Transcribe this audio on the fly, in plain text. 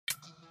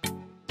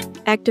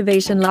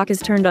Activation lock is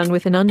turned on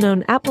with an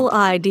unknown Apple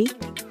ID.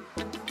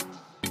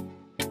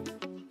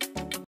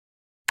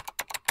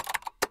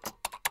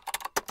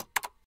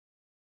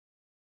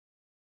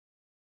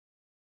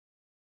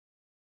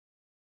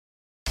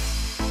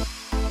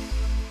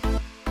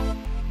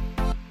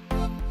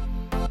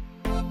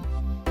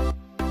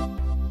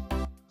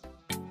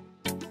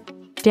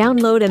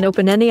 Download and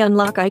open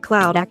AnyUnlock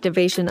iCloud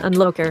Activation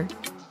Unlocker.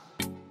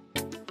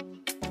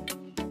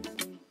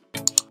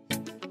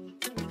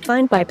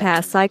 Find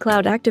Bypass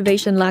iCloud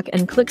Activation Lock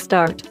and click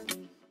Start.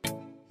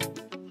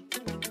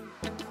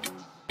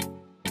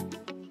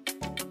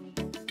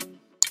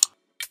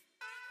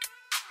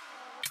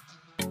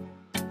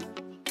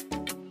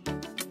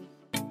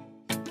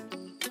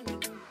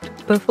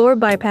 Before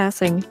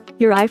bypassing,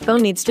 your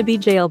iPhone needs to be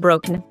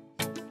jailbroken.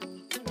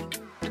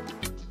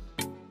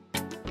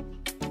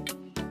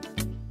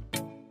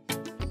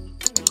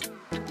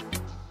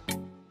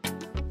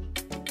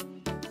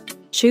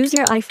 Choose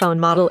your iPhone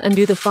model and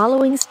do the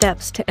following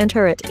steps to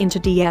enter it into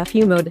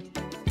DFU mode.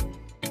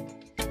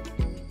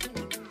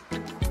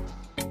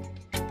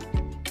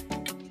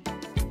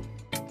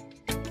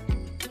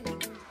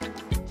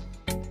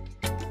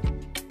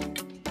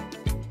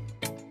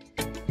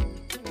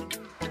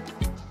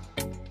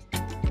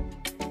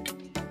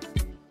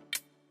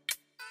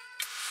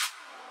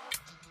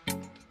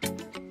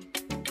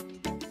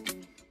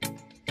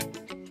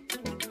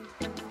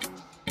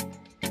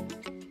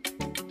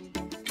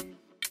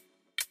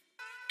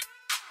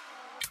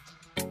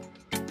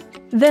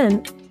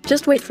 Then,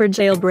 just wait for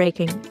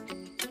jailbreaking.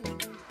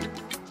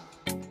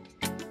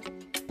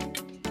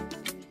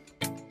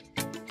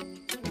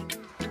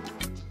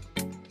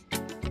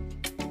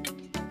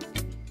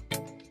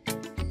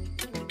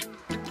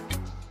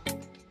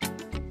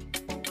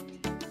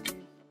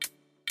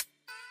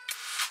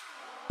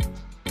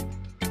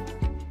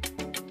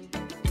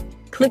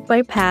 Click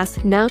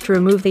Bypass now to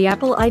remove the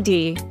Apple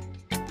ID.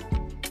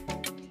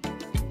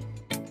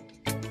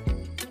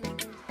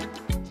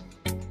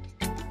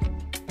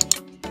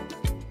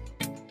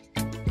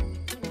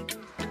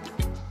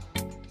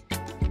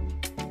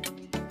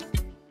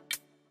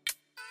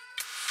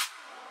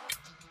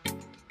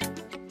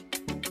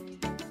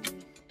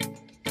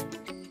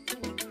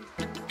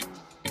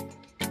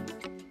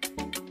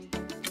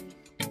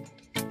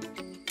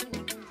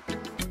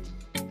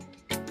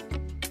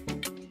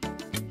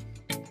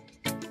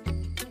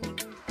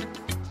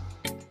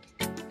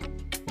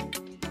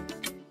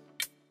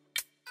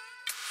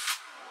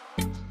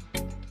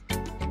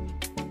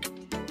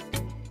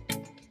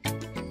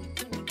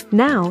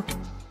 Now,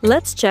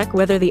 let's check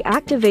whether the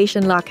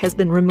activation lock has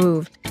been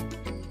removed.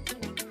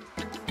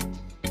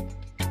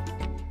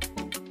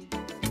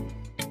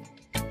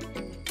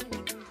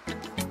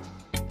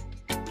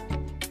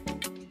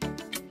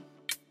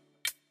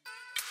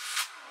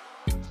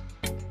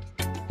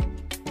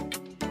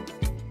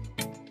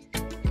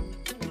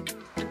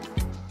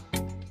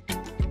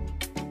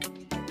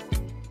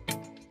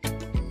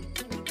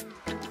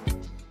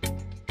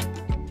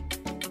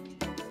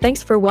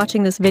 Thanks for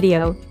watching this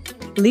video.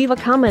 Leave a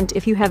comment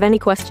if you have any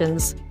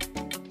questions.